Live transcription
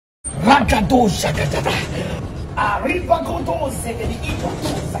Ragado Zakata. Aribagodo Zegedi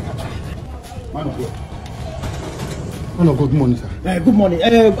Zakata. Man of God. Man of God, good morning, sir. Good morning.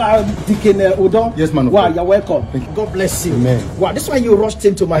 Deacon Udon. Yes, man of wow, God. You're welcome. Thank you. God bless you. Amen. Wow, this is why you rushed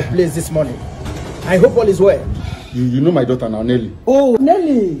into my place this morning. I hope all is well. You know my daughter now, Nelly. Oh,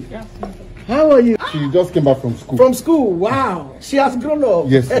 Nelly. Yeah. How are you? She just came back from school. From school? Wow. She has grown up.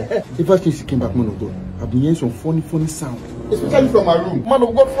 Yes, sir. In fact, she came back, man of God, I've been hearing some funny sound. Especially from my room. Man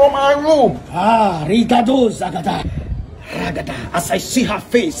of God, from my room. Rigado Zagada. Ragada. As I see her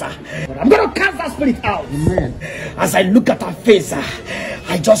face, I'm going to cast that spirit out. Amen. As I look at her face,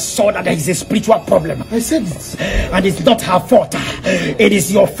 I just saw that there is a spiritual problem. I said it. And it's not her fault. It is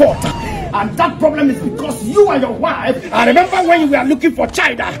your fault. And that problem is because you and your wife, I remember when you were looking for a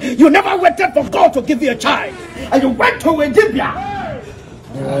child, you never waited for God to give you a child. And you went to Edibia.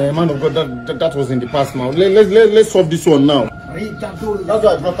 Man of God, that was in the past now. Let's solve this one now. That's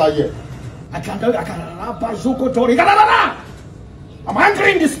why I brought her here. I'm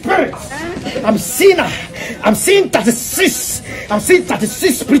angry in the spirit. I'm seeing 36. I'm seeing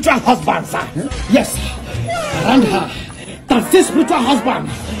 36 spiritual husbands. Yes. Around her. 36 spiritual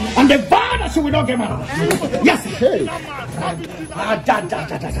husbands. And the vow that she will not get married. Yes.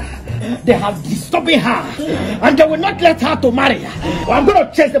 They have disturbing her. And they will not let her to marry. Well, I'm going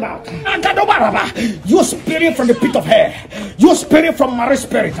to chase them out. You spirit from the pit of hell. You spirit from marriage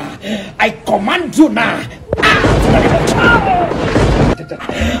spirit. I command you now.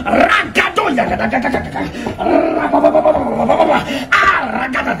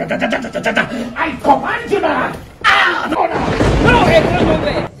 I command you now.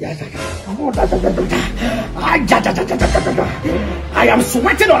 I am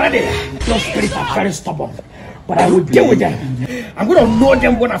sweating already. Those spirits are very stubborn, but I will deal with them. I'm going to know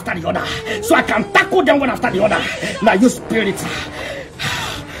them one after the other, so I can tackle them one after the other. Now, you spirits.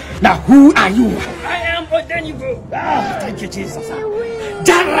 Now, who are you? I am Odenibo. Thank you, Jesus.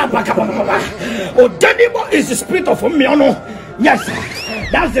 Odenibo is the spirit of Omiono. Yes,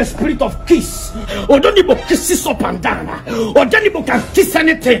 that's the spirit of kiss. Odenibo kisses up and down. Odenibo can kiss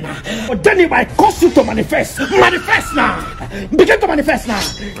anything. Odenibo, I cause you to manifest. Manifest now. Begin to manifest now.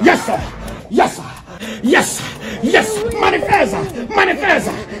 Yes, sir. Yes, sir. Yes. Yes. Manifest. Manifest.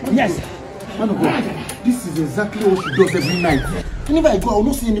 Yes. Man of God, this is exactly what she does every night. Whenever I go, I will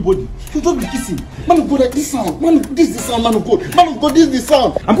not see anybody. She'll just be kissing. Man of God, like this sound. Man of God, this is the sound, man of God. Man of God, this is the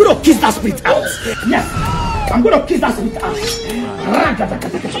sound. I'm going to kiss that spirit out. Yes. I'm going to kiss that spirit out.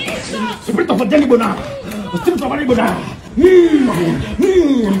 Spirit of Odenibo now. Spirit of Odenibo now.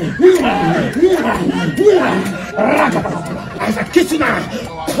 As I kiss you now.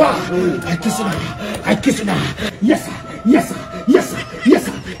 I kiss you now. I kiss you now. Yes, sir. Yes, sir. Yes, sir. Yes,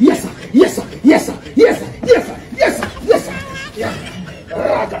 sir. Yes, sir. Yes, sir. Yes, sir. Yes, sir. Yes, sir. Yes, sir. Yes, sir. Yeah.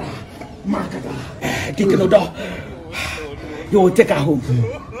 Deacon Odo, you will take her home.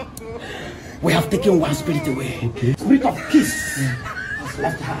 We have taken one spirit away. Okay. Spirit of kiss has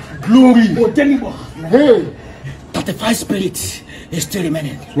left her. Glory. Odenibo. Hey. 35 spirits is still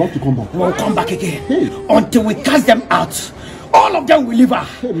remaining. You want to come back? We will come back again. Hey. Until we cast them out. All of them will leave her.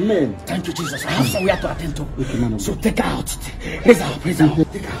 Amen. Thank you, Jesus. I have somewhere to attend to. Okay, man. So take her out. Raise her up. Raise her up.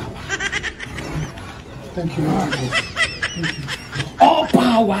 Take her up. Thank you, man. All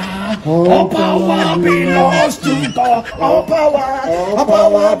power belongs to God. All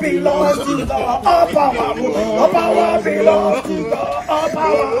power belongs to God. All power belongs to God.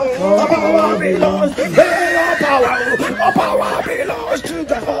 All power belongs to God. All power belongs to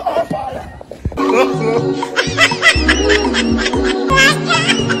God. All power.